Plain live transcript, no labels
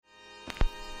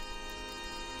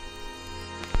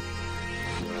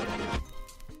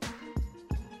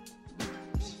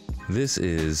This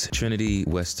is Trinity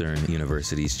Western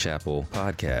University's Chapel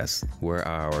podcast, where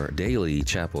our daily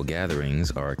chapel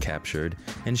gatherings are captured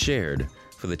and shared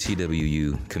for the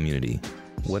TWU community.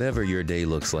 Whatever your day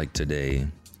looks like today,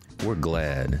 we're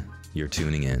glad you're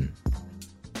tuning in.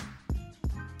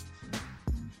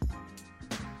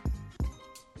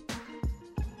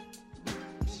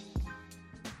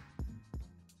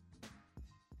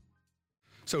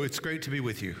 So it's great to be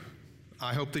with you.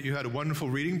 I hope that you had a wonderful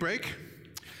reading break,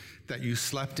 that you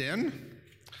slept in,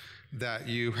 that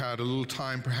you had a little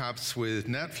time perhaps with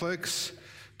Netflix,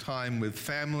 time with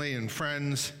family and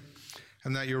friends,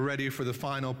 and that you're ready for the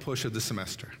final push of the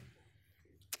semester.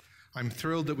 I'm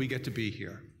thrilled that we get to be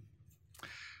here.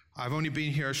 I've only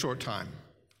been here a short time,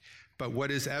 but what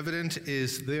is evident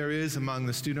is there is among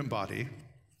the student body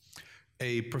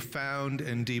a profound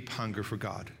and deep hunger for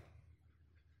God.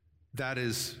 That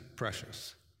is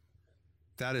precious.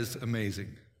 That is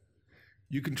amazing.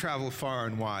 You can travel far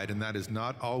and wide, and that is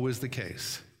not always the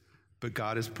case, but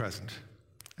God is present,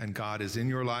 and God is in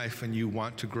your life, and you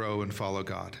want to grow and follow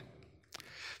God.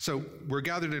 So we're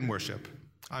gathered in worship.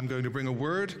 I'm going to bring a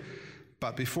word,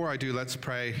 but before I do, let's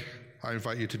pray. I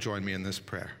invite you to join me in this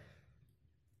prayer.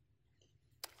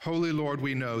 Holy Lord,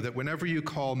 we know that whenever you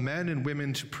call men and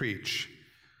women to preach,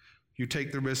 you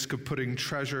take the risk of putting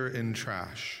treasure in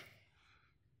trash.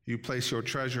 You place your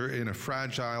treasure in a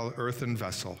fragile earthen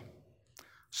vessel,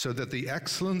 so that the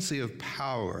excellency of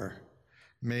power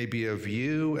may be of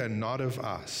you and not of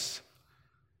us.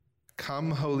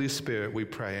 Come, Holy Spirit, we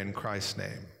pray in Christ's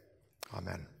name.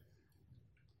 Amen.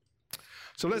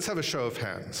 So let's have a show of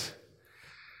hands.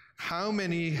 How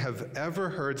many have ever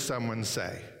heard someone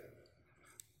say,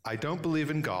 I don't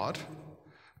believe in God,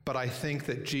 but I think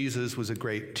that Jesus was a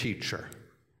great teacher?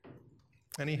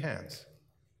 Any hands?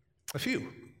 A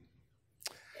few.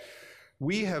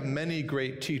 We have many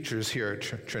great teachers here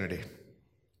at Trinity.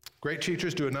 Great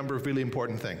teachers do a number of really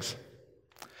important things.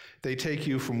 They take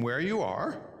you from where you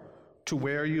are to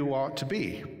where you ought to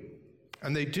be.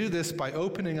 And they do this by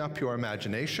opening up your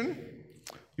imagination,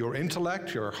 your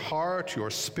intellect, your heart, your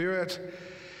spirit,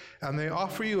 and they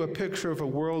offer you a picture of a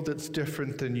world that's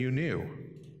different than you knew.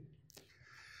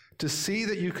 To see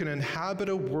that you can inhabit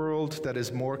a world that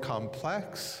is more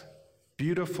complex,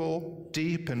 beautiful,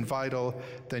 deep, and vital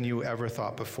than you ever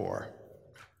thought before.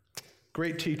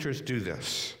 Great teachers do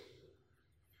this.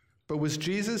 But was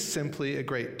Jesus simply a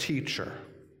great teacher?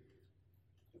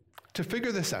 To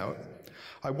figure this out,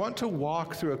 I want to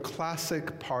walk through a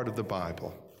classic part of the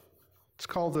Bible. It's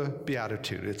called the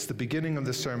Beatitude. It's the beginning of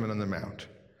the Sermon on the Mount.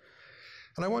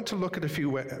 And I want to look at a few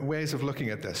ways of looking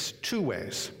at this, two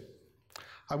ways.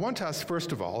 I want to ask,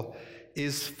 first of all,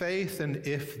 is faith an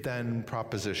if-then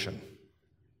proposition?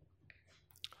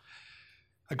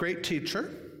 A great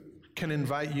teacher can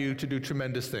invite you to do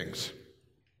tremendous things.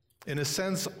 In a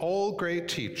sense, all great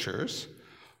teachers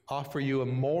offer you a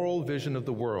moral vision of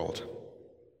the world.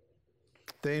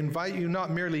 They invite you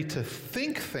not merely to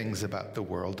think things about the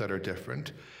world that are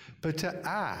different, but to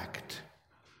act,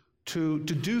 to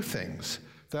do things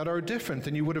that are different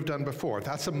than you would have done before.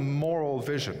 That's a moral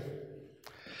vision.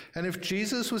 And if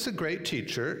Jesus was a great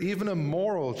teacher, even a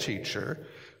moral teacher,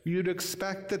 you'd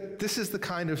expect that this is the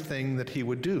kind of thing that he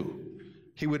would do.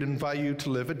 He would invite you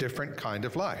to live a different kind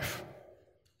of life.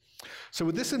 So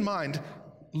with this in mind,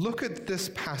 look at this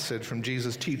passage from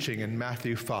Jesus' teaching in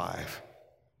Matthew 5.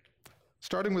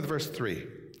 Starting with verse 3.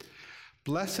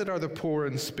 Blessed are the poor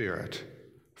in spirit,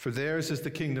 for theirs is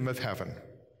the kingdom of heaven.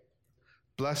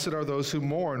 Blessed are those who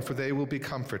mourn, for they will be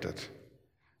comforted.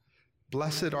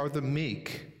 Blessed are the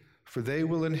meek, for they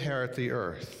will inherit the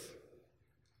earth.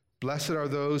 Blessed are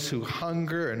those who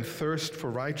hunger and thirst for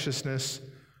righteousness,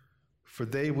 for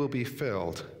they will be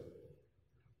filled.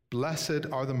 Blessed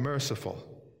are the merciful,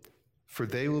 for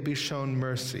they will be shown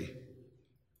mercy.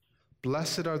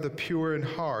 Blessed are the pure in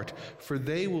heart, for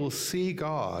they will see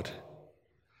God.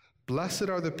 Blessed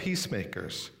are the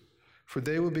peacemakers, for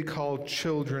they will be called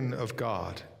children of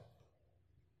God.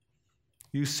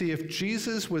 You see, if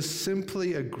Jesus was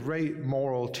simply a great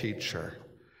moral teacher,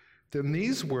 then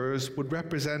these words would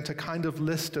represent a kind of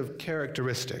list of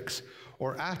characteristics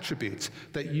or attributes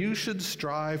that you should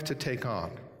strive to take on.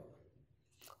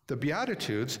 The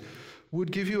Beatitudes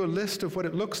would give you a list of what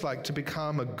it looks like to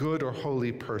become a good or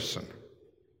holy person.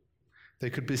 They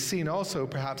could be seen also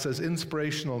perhaps as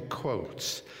inspirational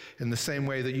quotes, in the same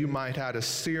way that you might add a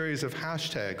series of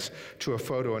hashtags to a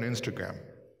photo on Instagram.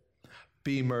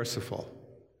 Be merciful,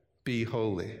 be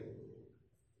holy,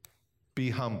 be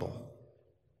humble.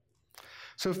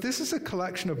 So if this is a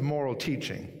collection of moral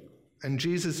teaching, and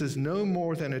Jesus is no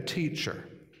more than a teacher,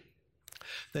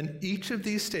 then each of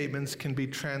these statements can be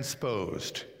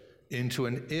transposed into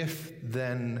an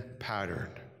if-then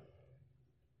pattern.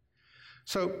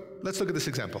 So let's look at this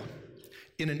example.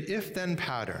 In an if-then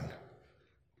pattern,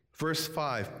 verse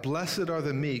 5, "Blessed are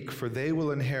the meek, for they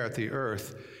will inherit the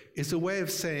earth," is a way of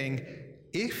saying,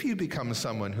 if you become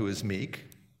someone who is meek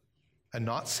and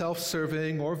not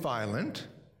self-serving or violent,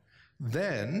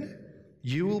 then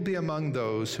you will be among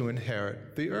those who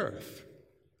inherit the earth.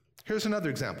 Here's another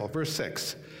example, verse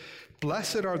 6.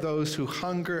 "Blessed are those who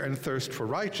hunger and thirst for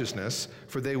righteousness,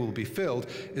 for they will be filled,"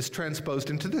 is transposed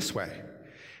into this way.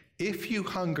 If you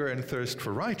hunger and thirst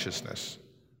for righteousness,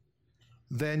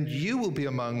 then you will be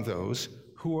among those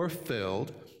who are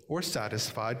filled or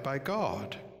satisfied by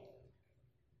God.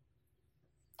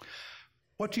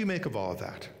 What do you make of all of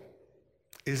that?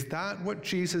 Is that what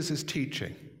Jesus is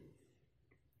teaching?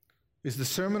 Is the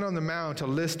Sermon on the Mount a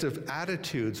list of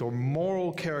attitudes or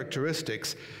moral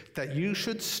characteristics that you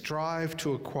should strive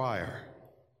to acquire?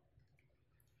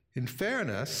 In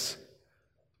fairness,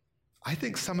 I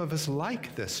think some of us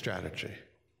like this strategy.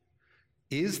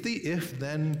 Is the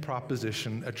if-then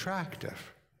proposition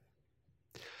attractive?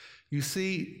 You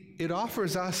see, it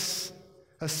offers us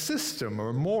a system or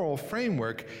a moral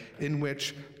framework in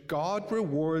which God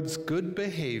rewards good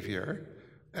behavior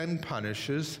and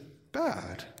punishes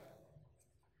bad.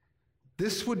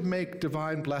 This would make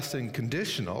divine blessing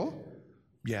conditional,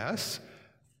 yes,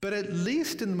 but at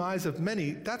least in the eyes of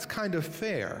many, that's kind of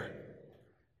fair.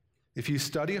 If you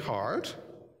study hard,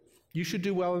 you should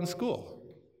do well in school.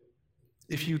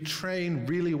 If you train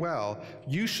really well,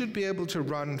 you should be able to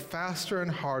run faster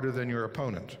and harder than your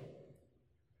opponent.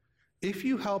 If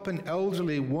you help an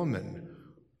elderly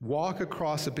woman walk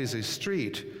across a busy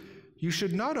street, you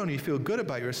should not only feel good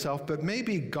about yourself, but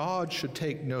maybe God should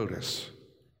take notice.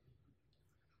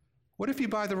 What if you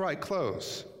buy the right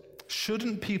clothes?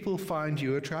 Shouldn't people find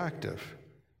you attractive?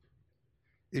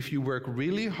 If you work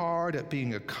really hard at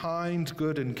being a kind,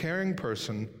 good, and caring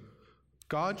person,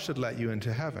 God should let you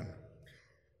into heaven.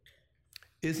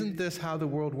 Isn't this how the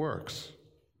world works?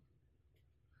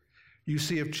 You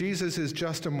see, if Jesus is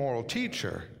just a moral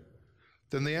teacher,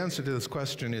 then the answer to this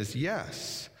question is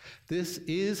yes. This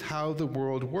is how the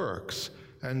world works,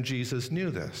 and Jesus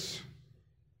knew this.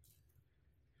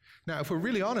 Now, if we're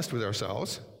really honest with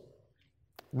ourselves,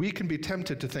 we can be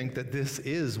tempted to think that this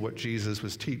is what Jesus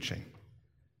was teaching.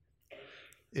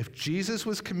 If Jesus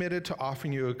was committed to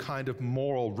offering you a kind of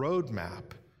moral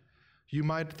roadmap, you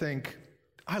might think,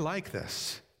 I like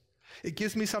this. It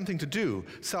gives me something to do.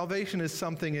 Salvation is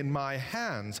something in my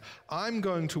hands. I'm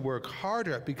going to work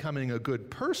harder at becoming a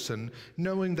good person,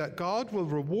 knowing that God will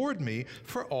reward me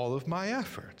for all of my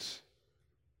efforts.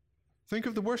 Think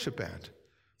of the worship band.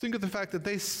 Think of the fact that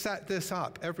they set this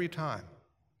up every time.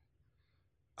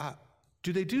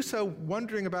 Do they do so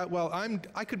wondering about, well,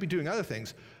 I could be doing other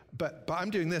things, but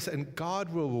I'm doing this, and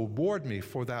God will reward me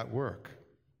for that work?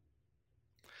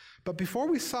 But before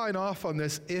we sign off on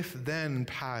this if-then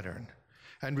pattern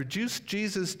and reduce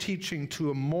Jesus' teaching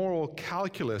to a moral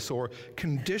calculus or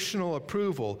conditional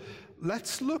approval,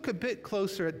 let's look a bit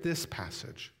closer at this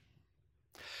passage.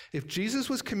 If Jesus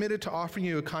was committed to offering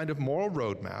you a kind of moral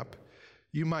roadmap,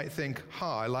 you might think,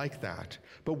 I like that.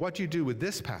 But what do you do with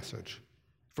this passage?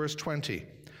 Verse 20,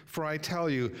 "For I tell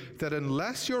you that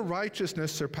unless your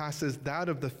righteousness surpasses that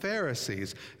of the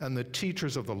Pharisees and the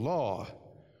teachers of the law,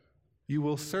 you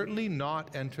will certainly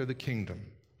not enter the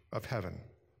kingdom of heaven."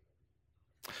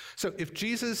 So if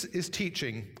Jesus is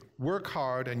teaching, work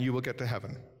hard and you will get to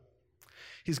heaven,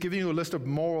 he's giving you a list of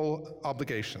moral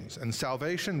obligations, and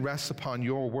salvation rests upon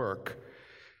your work,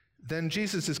 then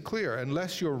Jesus is clear,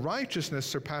 unless your righteousness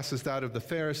surpasses that of the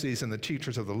Pharisees and the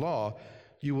teachers of the law,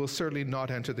 you will certainly not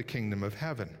enter the kingdom of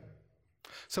heaven.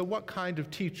 So what kind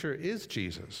of teacher is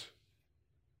Jesus?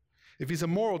 If he's a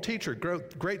moral teacher,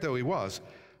 great though he was,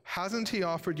 hasn't he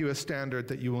offered you a standard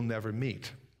that you will never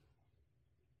meet?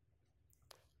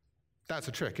 That's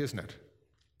a trick, isn't it?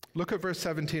 Look at verse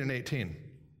 17 and 18.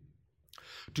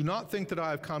 "Do not think that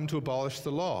I have come to abolish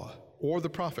the law or the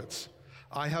prophets.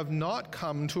 I have not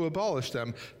come to abolish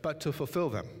them, but to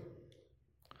fulfill them.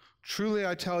 Truly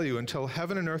I tell you, until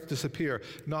heaven and earth disappear,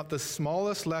 not the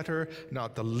smallest letter,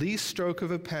 not the least stroke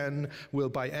of a pen will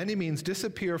by any means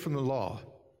disappear from the law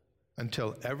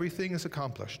until everything is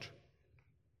accomplished."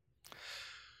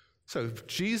 So if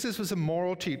Jesus was a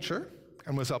moral teacher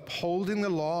and was upholding the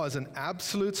law as an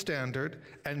absolute standard,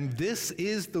 and this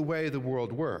is the way the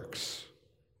world works,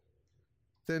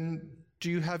 then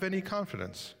do you have any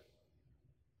confidence?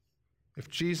 If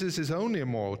Jesus is only a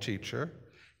moral teacher,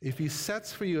 if he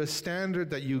sets for you a standard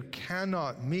that you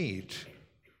cannot meet,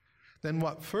 then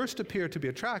what first appeared to be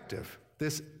attractive,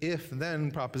 this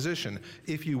if-then proposition.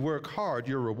 If you work hard,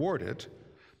 you're rewarded.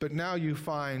 But now you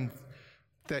find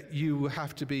that you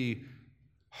have to be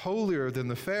holier than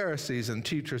the Pharisees and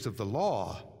teachers of the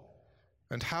law.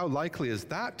 And how likely is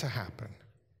that to happen?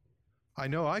 I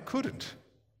know I couldn't.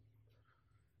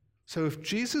 So if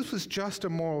Jesus was just a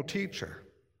moral teacher,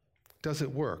 does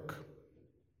it work?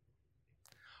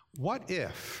 What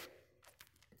if,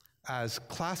 as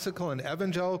classical and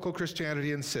evangelical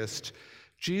Christianity insist,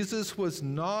 Jesus was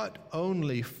not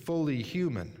only fully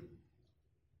human,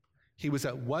 he was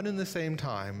at one and the same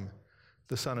time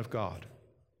the Son of God?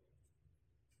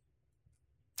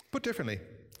 Put differently,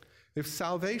 if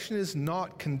salvation is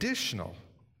not conditional,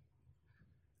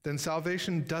 then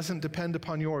salvation doesn't depend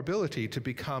upon your ability to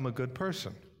become a good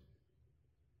person.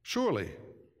 Surely,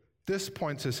 this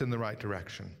points us in the right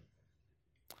direction.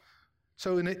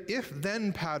 So an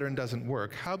if-then pattern doesn't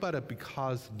work. How about a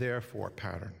because-therefore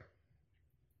pattern?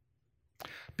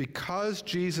 Because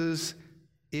Jesus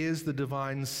is the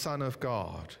divine Son of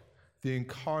God, the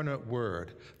incarnate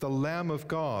Word, the Lamb of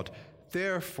God,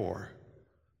 therefore,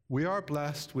 we are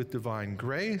blessed with divine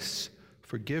grace,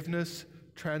 forgiveness,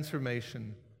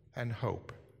 transformation, and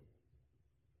hope.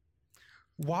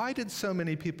 Why did so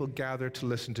many people gather to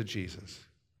listen to Jesus?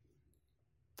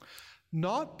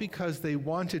 Not because they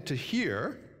wanted to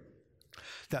hear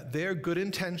that their good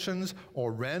intentions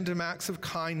or random acts of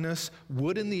kindness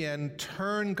would in the end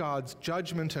turn God's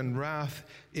judgment and wrath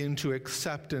into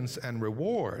acceptance and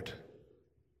reward.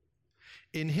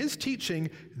 In his teaching,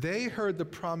 they heard the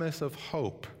promise of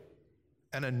hope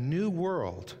and a new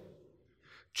world.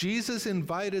 Jesus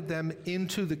invited them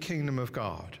into the kingdom of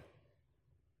God.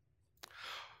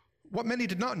 What many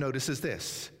did not notice is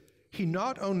this: he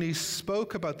not only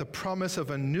spoke about the promise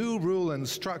of a new rule and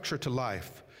structure to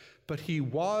life, but he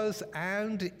was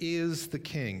and is the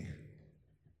King.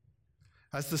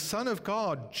 As the Son of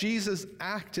God, Jesus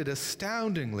acted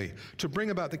astoundingly to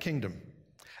bring about the kingdom.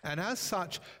 And as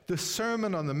such, the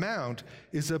Sermon on the Mount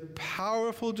is a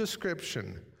powerful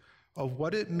description of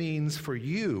what it means for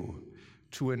you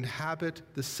to inhabit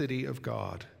the city of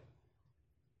God.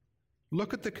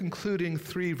 Look at the concluding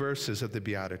 3 verses of the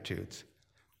Beatitudes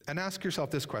and ask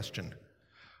yourself this question: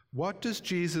 what does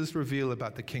Jesus reveal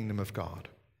about the kingdom of God?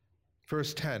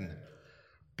 Verse 10,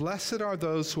 blessed are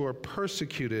those who are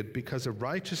persecuted because of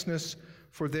righteousness,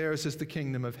 for theirs is the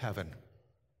kingdom of heaven.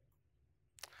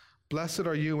 Blessed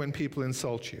are you when people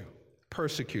insult you,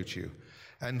 persecute you,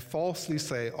 and falsely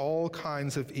say all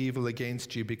kinds of evil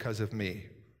against you because of me.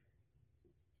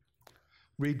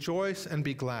 Rejoice and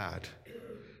be glad,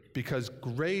 because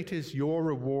great is your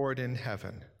reward in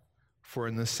heaven, for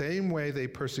in the same way they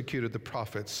persecuted the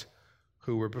prophets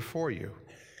who were before you.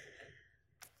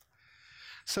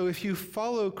 So if you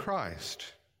follow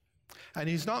Christ, and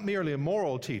he's not merely a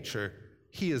moral teacher,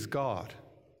 he is God,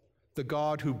 the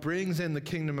God who brings in the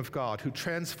kingdom of God, who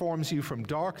transforms you from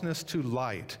darkness to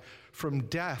light, from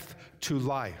death to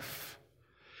life.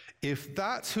 If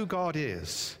that's who God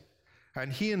is,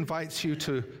 and he invites you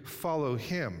to follow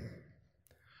him,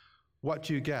 what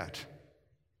do you get?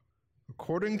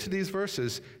 According to these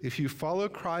verses, if you follow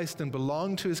Christ and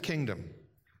belong to his kingdom,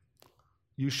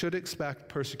 you should expect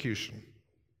persecution,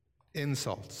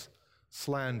 insults,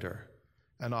 slander,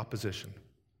 and opposition.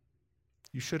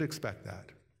 You should expect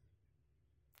that.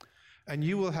 And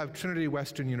you will have Trinity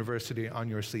Western University on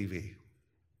your CV.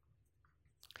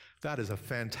 That is a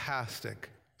fantastic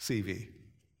CV.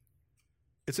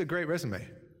 It's a great resume.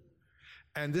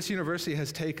 And this university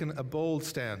has taken a bold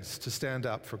stance to stand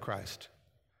up for Christ.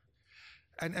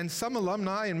 And some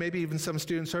alumni and maybe even some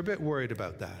students are a bit worried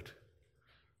about that.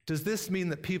 Does this mean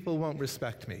that people won't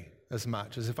respect me as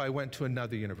much as if I went to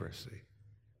another university?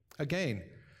 Again,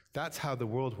 that's how the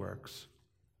world works.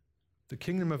 The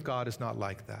kingdom of God is not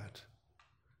like that.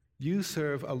 You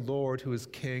serve a Lord who is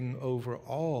king over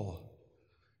all.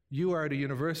 You are at a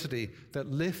university that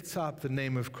lifts up the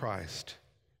name of Christ.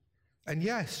 And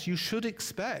yes, you should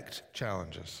expect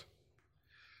challenges.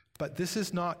 But this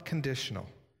is not conditional.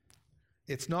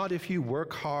 It's not if you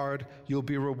work hard, you'll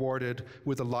be rewarded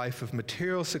with a life of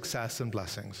material success and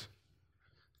blessings.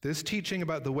 This teaching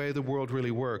about the way the world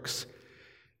really works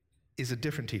is a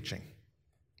different teaching.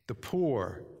 The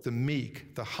poor, the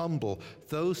meek, the humble,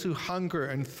 those who hunger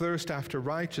and thirst after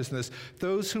righteousness,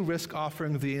 those who risk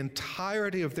offering the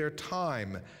entirety of their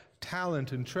time,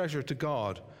 talent, and treasure to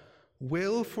God,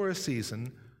 will, for a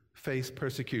season, face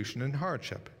persecution and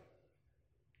hardship.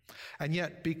 And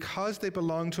yet, because they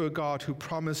belong to a God who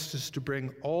promises to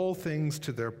bring all things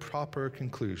to their proper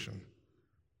conclusion,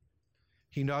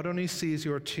 he not only sees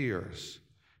your tears,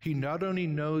 he not only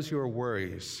knows your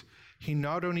worries, he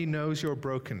not only knows your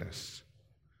brokenness,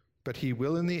 but he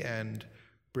will in the end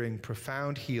bring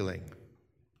profound healing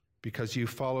because you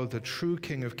follow the true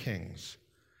King of Kings,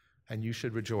 and you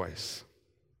should rejoice.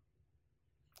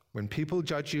 When people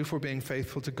judge you for being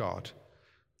faithful to God,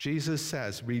 Jesus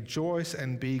says, rejoice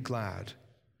and be glad,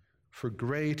 for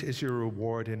great is your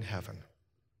reward in heaven.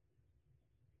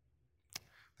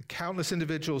 The countless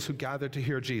individuals who gathered to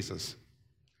hear Jesus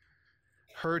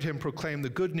heard him proclaim the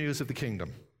good news of the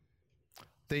kingdom.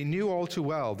 They knew all too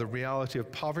well the reality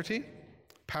of poverty,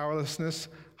 powerlessness,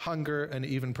 hunger, and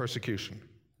even persecution.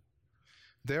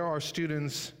 There are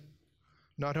students,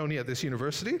 not only at this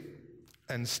university,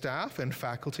 and staff and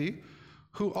faculty,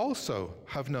 who also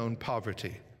have known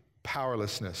poverty,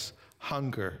 powerlessness,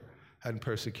 hunger, and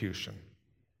persecution.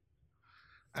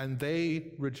 And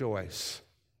they rejoice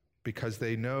because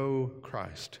they know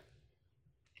Christ.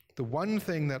 The one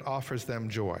thing that offers them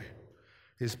joy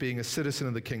is being a citizen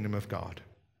of the kingdom of God.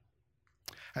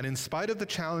 And in spite of the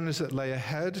challenges that lay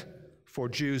ahead for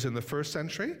Jews in the first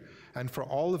century, and for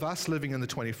all of us living in the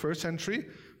 21st century,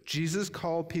 Jesus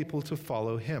called people to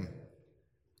follow him.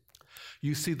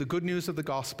 You see, the good news of the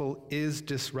gospel is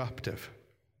disruptive.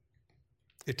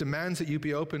 It demands that you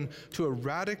be open to a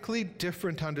radically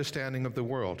different understanding of the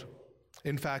world.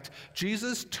 In fact,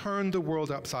 Jesus turned the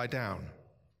world upside down.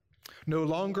 No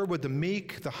longer would the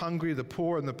meek, the hungry, the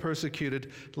poor, and the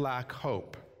persecuted lack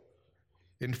hope.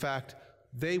 In fact,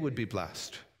 they would be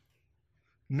blessed.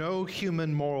 No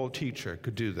human moral teacher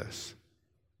could do this.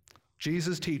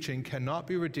 Jesus' teaching cannot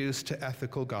be reduced to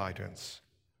ethical guidance.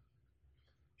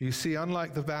 You see,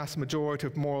 unlike the vast majority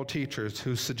of moral teachers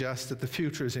who suggest that the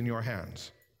future is in your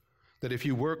hands, that if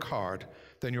you work hard,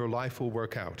 then your life will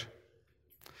work out,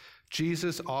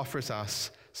 Jesus offers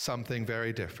us something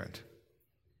very different.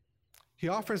 He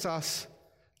offers us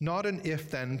not an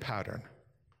if-then pattern.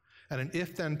 And an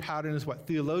if-then pattern is what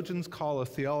theologians call a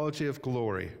theology of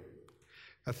glory,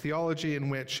 a theology in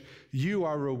which you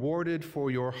are rewarded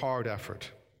for your hard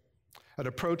effort, an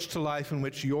approach to life in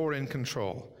which you're in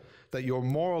control, that your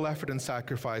moral effort and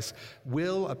sacrifice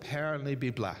will apparently be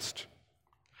blessed.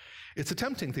 It's a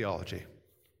tempting theology,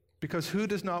 because who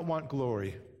does not want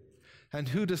glory? And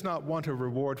who does not want a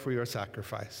reward for your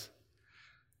sacrifice?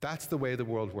 That's the way the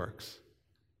world works.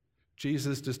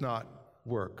 Jesus does not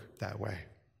work that way.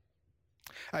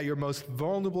 At your most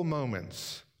vulnerable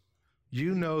moments,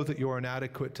 you know that you're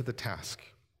inadequate to the task.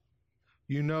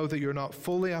 You know that you're not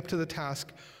fully up to the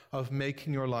task of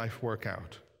making your life work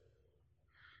out.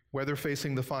 Whether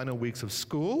facing the final weeks of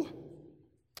school,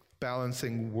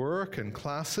 balancing work and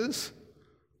classes,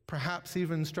 perhaps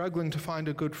even struggling to find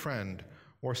a good friend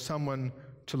or someone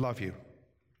to love you.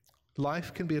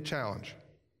 Life can be a challenge.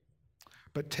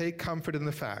 But take comfort in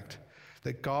the fact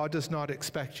that God does not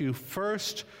expect you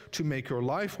first to make your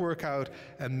life work out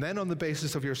and then on the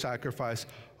basis of your sacrifice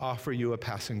offer you a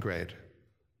passing grade.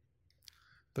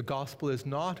 The gospel is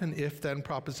not an if-then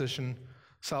proposition.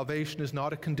 Salvation is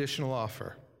not a conditional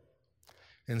offer.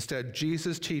 Instead,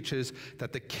 Jesus teaches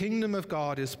that the kingdom of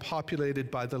God is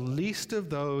populated by the least of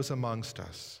those amongst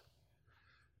us,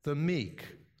 the meek,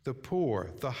 the poor,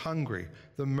 the hungry,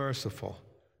 the merciful.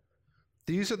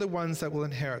 These are the ones that will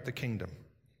inherit the kingdom.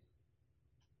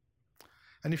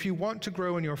 And if you want to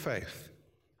grow in your faith,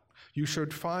 you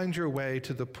should find your way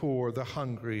to the poor, the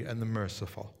hungry, and the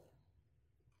merciful.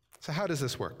 So how does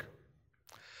this work?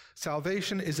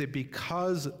 Salvation is a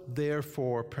because,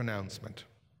 therefore pronouncement.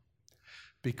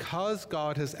 Because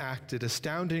God has acted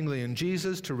astoundingly in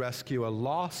Jesus to rescue a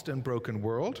lost and broken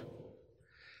world,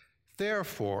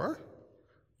 therefore,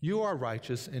 you are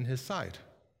righteous in his sight.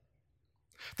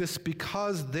 This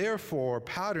because, therefore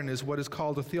pattern is what is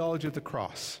called the theology of the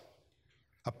cross,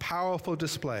 a powerful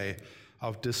display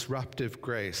of disruptive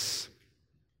grace.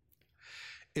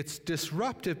 It's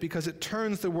disruptive because it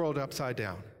turns the world upside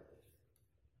down.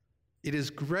 It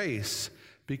is grace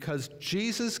because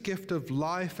Jesus' gift of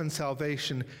life and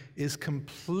salvation is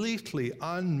completely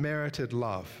unmerited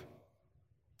love.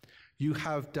 You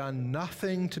have done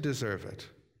nothing to deserve it.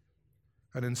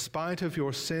 And in spite of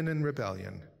your sin and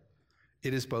rebellion,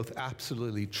 it is both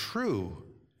absolutely true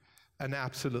and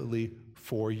absolutely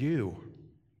for you.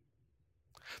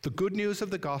 The good news of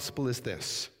the gospel is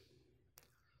this: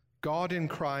 God in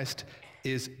Christ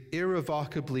is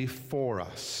irrevocably for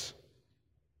us.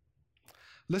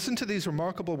 Listen to these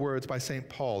remarkable words by St.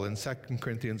 Paul in 2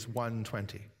 Corinthians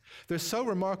 1:20. They're so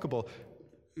remarkable,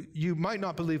 you might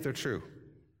not believe they're true.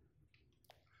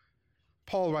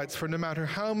 Paul writes, "For no matter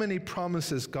how many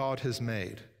promises God has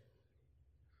made,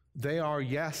 they are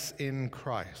yes in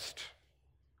Christ.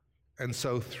 And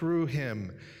so through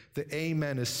him, the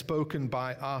Amen is spoken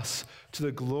by us to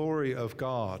the glory of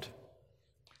God.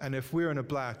 And if we're in a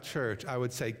black church, I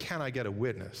would say, can I get a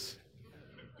witness?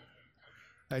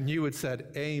 And you would say,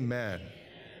 amen.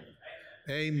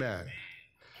 Amen.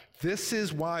 This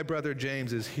is why Brother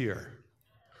James is here,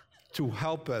 to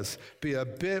help us be a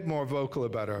bit more vocal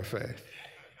about our faith.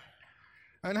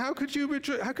 And how could you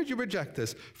reject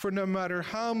this? For no matter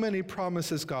how many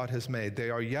promises God has made, they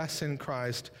are yes in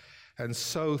Christ, and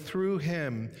so through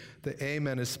him the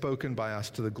amen is spoken by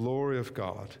us to the glory of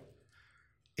God.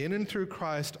 In and through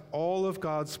Christ, all of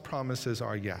God's promises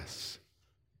are yes.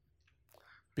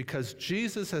 Because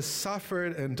Jesus has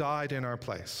suffered and died in our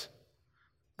place,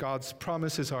 God's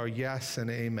promises are yes and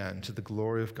amen to the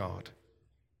glory of God.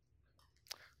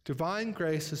 Divine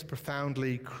grace is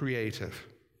profoundly creative.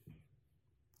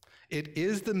 It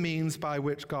is the means by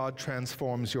which God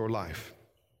transforms your life.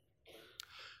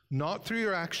 Not through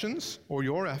your actions or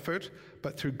your effort,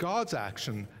 but through God's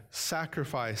action,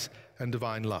 sacrifice, and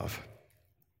divine love.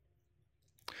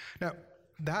 Now,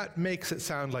 that makes it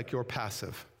sound like you're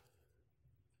passive.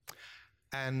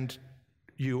 And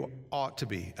you ought to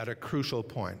be at a crucial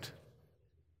point.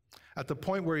 At the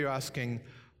point where you're asking,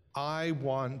 I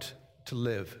want to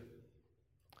live.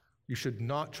 You should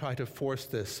not try to force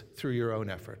this through your own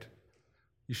effort.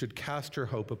 You should cast your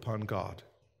hope upon God.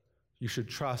 You should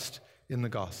trust in the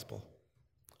gospel.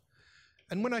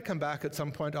 And when I come back at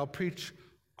some point, I'll preach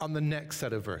on the next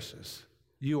set of verses.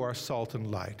 You are salt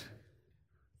and light.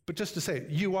 But just to say,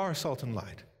 you are salt and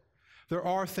light. There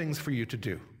are things for you to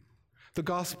do. The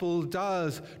gospel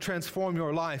does transform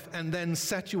your life and then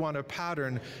set you on a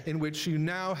pattern in which you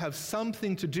now have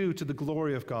something to do to the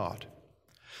glory of God.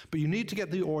 But you need to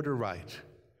get the order right.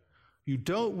 You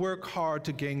don't work hard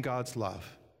to gain God's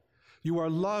love. You are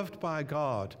loved by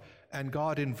God, and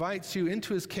God invites you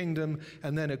into his kingdom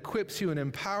and then equips you and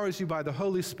empowers you by the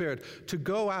Holy Spirit to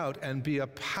go out and be a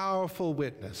powerful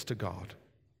witness to God.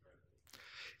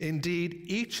 Indeed,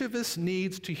 each of us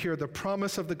needs to hear the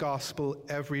promise of the gospel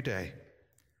every day.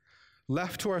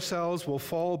 Left to ourselves, we'll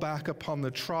fall back upon the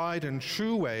tried and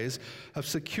true ways of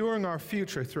securing our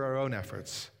future through our own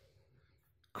efforts.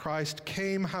 Christ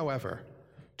came, however,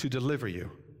 to deliver you,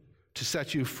 to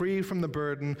set you free from the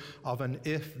burden of an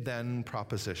if-then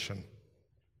proposition.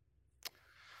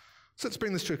 So let's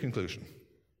bring this to a conclusion.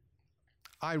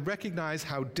 I recognize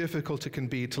how difficult it can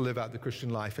be to live out the Christian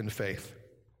life in faith.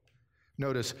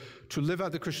 Notice, to live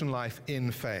out the Christian life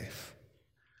in faith.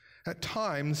 At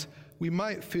times, we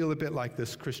might feel a bit like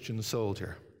this Christian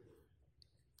soldier.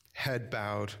 Head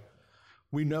bowed.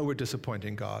 We know we're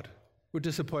disappointing God. We're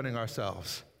disappointing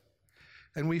ourselves.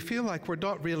 And we feel like we're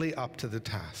not really up to the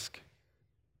task.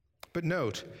 But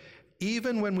note,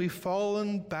 even when we've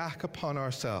fallen back upon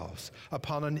ourselves,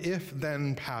 upon an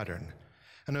if-then pattern,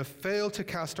 and have failed to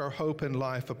cast our hope in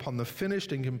life upon the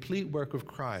finished and complete work of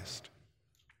Christ,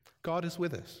 God is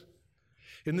with us.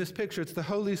 In this picture, it's the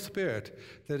Holy Spirit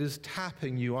that is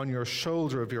tapping you on your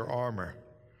shoulder of your armor,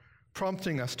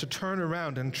 prompting us to turn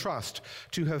around and trust,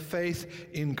 to have faith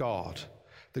in God,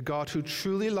 the God who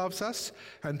truly loves us,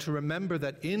 and to remember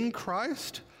that in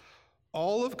Christ,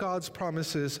 all of God's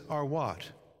promises are what?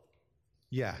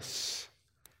 Yes.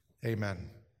 Amen.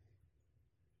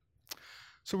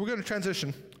 So we're going to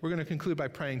transition. We're going to conclude by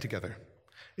praying together.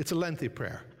 It's a lengthy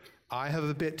prayer. I have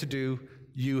a bit to do.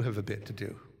 You have a bit to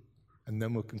do. And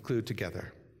then we'll conclude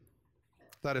together.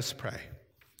 Let us pray.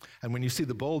 And when you see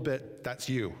the bold bit, that's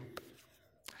you.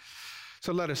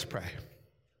 So let us pray.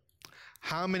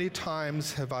 How many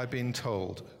times have I been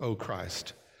told, O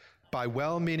Christ, by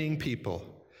well-meaning people,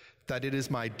 that it is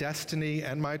my destiny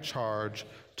and my charge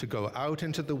to go out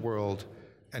into the world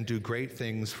and do great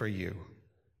things for you?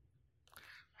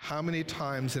 How many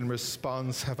times in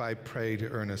response have I prayed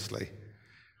earnestly,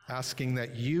 asking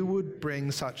that you would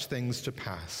bring such things to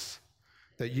pass,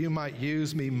 that you might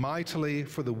use me mightily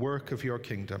for the work of your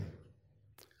kingdom?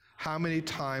 How many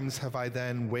times have I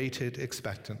then waited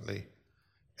expectantly,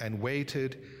 and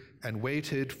waited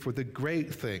for the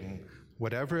great thing,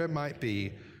 whatever it might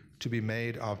be, to be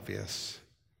made obvious?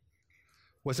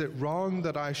 Was it wrong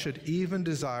that I should even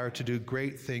desire to do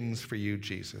great things for you,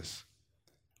 Jesus?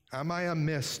 Am I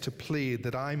amiss to plead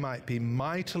that I might be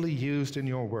mightily used in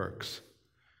your works?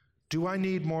 Do I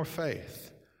need more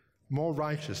faith, more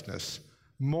righteousness,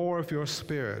 more of your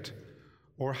Spirit,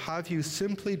 or have you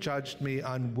simply judged me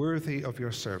unworthy of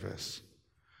your service?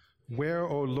 Where,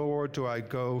 O Lord, do I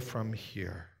go from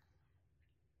here?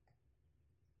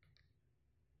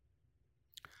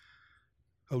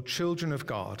 O children of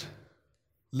God,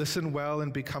 listen well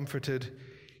and be comforted.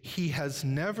 He has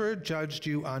never judged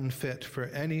you unfit for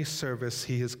any service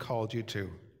he has called you to.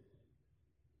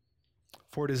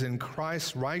 For it is in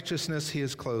Christ's righteousness he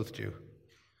has clothed you,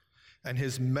 and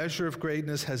his measure of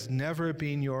greatness has never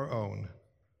been your own.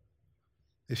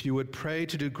 If you would pray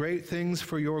to do great things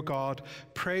for your God,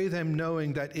 pray them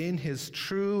knowing that in his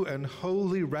true and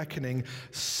holy reckoning,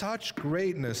 such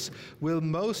greatness will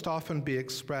most often be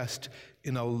expressed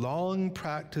in a long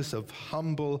practice of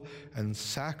humble and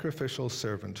sacrificial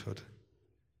servanthood.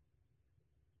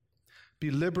 Be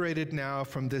liberated now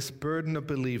from this burden of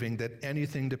believing that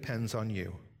anything depends on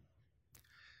you.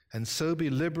 And so be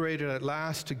liberated at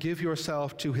last to give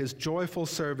yourself to his joyful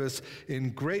service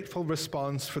in grateful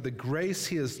response for the grace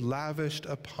he has lavished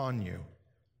upon you.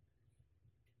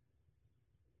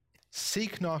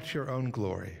 Seek not your own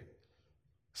glory.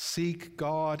 Seek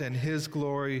God, and his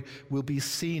glory will be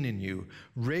seen in you,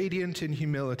 radiant in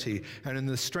humility and in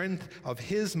the strength of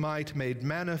his might made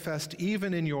manifest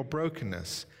even in your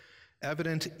brokenness,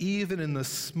 evident even in the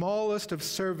smallest of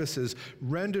services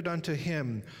rendered unto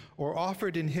him or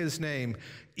offered in his name,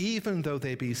 even though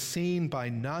they be seen by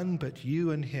none but you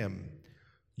and him.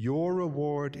 Your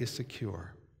reward is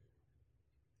secure.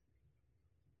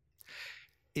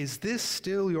 Is this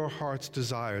still your heart's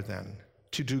desire, then,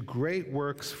 to do great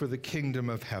works for the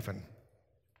kingdom of heaven?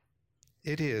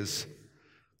 It is,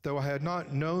 though I had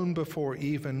not known before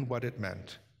even what it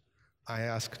meant. I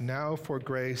ask now for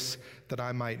grace that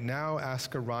I might now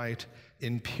ask aright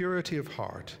in purity of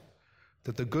heart,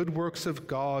 that the good works of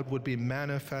God would be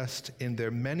manifest in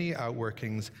their many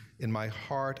outworkings in my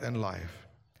heart and life,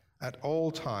 at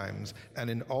all times and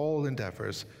in all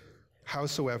endeavors,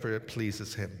 howsoever it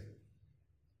pleases him.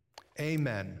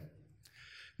 Amen.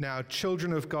 Now,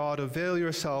 children of God, avail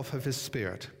yourself of his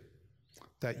Spirit,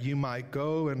 that you might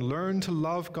go and learn to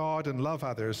love God and love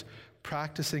others,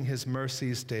 practicing his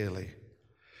mercies daily.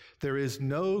 There is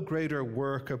no greater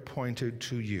work appointed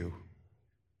to you.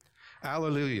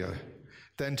 Alleluia.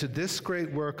 Then to this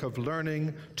great work of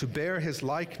learning to bear his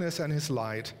likeness and his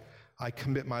light, I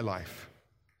commit my life.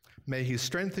 May he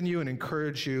strengthen you and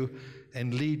encourage you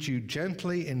and lead you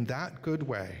gently in that good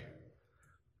way.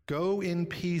 Go in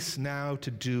peace now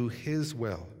to do his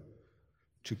will.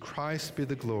 To Christ be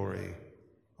the glory.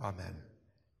 Amen.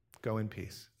 Go in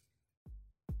peace.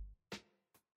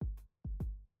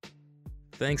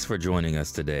 Thanks for joining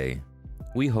us today.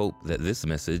 We hope that this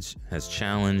message has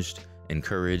challenged,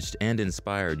 encouraged, and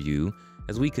inspired you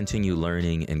as we continue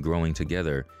learning and growing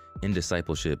together in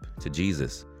discipleship to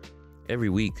Jesus. Every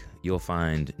week, you'll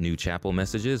find new chapel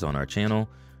messages on our channel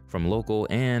from local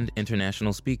and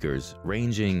international speakers,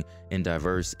 ranging in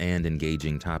diverse and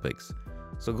engaging topics.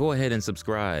 So go ahead and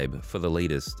subscribe for the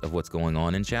latest of what's going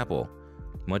on in chapel.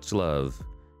 Much love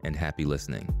and happy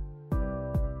listening.